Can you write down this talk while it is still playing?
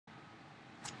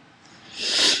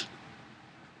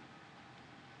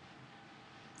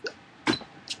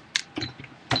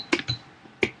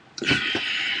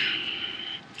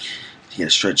Yeah,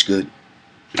 stretch good.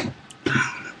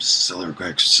 Celebrate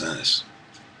exercise.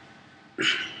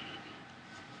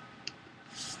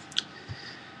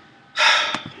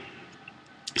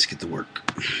 Let's get to work.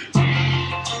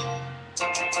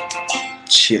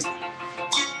 Shit.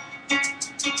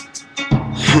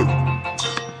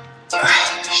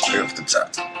 Straight off the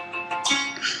top.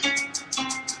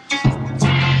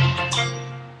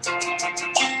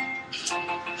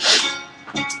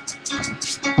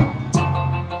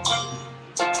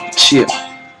 Shit.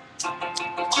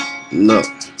 Look.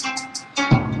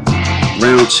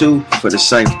 Round 2 for the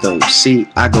cypher though. See,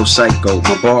 I go psycho.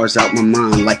 My bars out my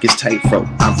mind like it's tightrope.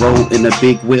 I roll in a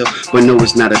big wheel, but no,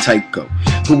 it's not a typo.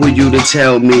 Who are you to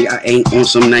tell me I ain't on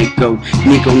some Nico?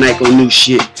 Nico, new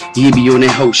shit. You be on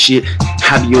that whole shit.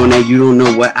 I be on that, you don't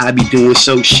know what I be doing,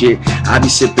 so shit. I be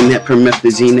sipping that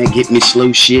promethazine that get me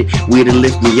slow shit. Way to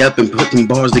lift me up and put them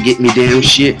bars to get me down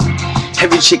shit.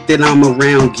 Every chick that I'm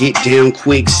around get down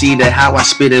quick. See that how I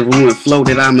spit it, ruin flow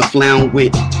that I'm a flown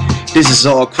with. This is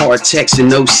all Cortex and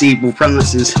no cerebral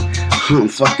promises. I'm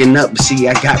fucking up, but see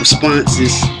I got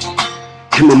responses.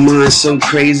 And my mind's so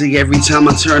crazy, every time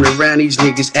I turn around these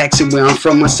niggas asking where I'm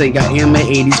from. I say I am an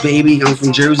 80s baby, I'm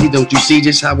from Jersey. Don't you see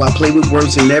just how I play with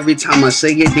words? And every time I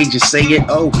say it, they just say it,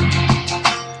 oh.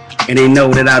 And they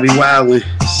know that I be wildin',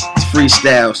 it's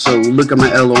freestyle, so look at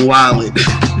my L on wallet.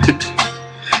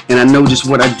 And I know just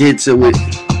what I did to it.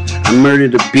 I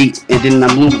murdered the beat and then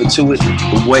I moved it to it.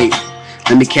 But wait,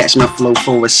 let me catch my flow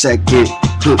for a second.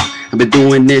 I've been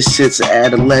doing this since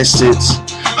adolescence.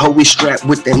 Always strapped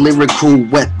with that lyrical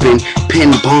weapon.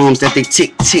 Pin bombs that they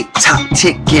tick, tick, tock,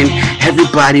 ticking.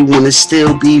 Everybody wanna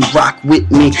still be rock with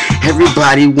me.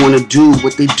 Everybody wanna do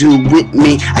what they do with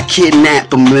me. I kidnap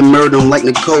them and murder them like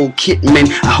Nicole Kidman.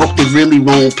 I hope they really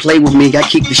won't play with me. I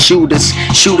kick the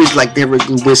shooters like Derek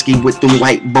Lewinsky with them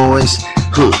white boys.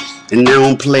 And I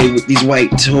don't play with these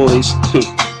white toys.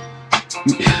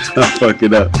 I fuck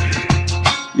it up.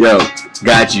 Yo,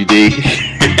 got you, D.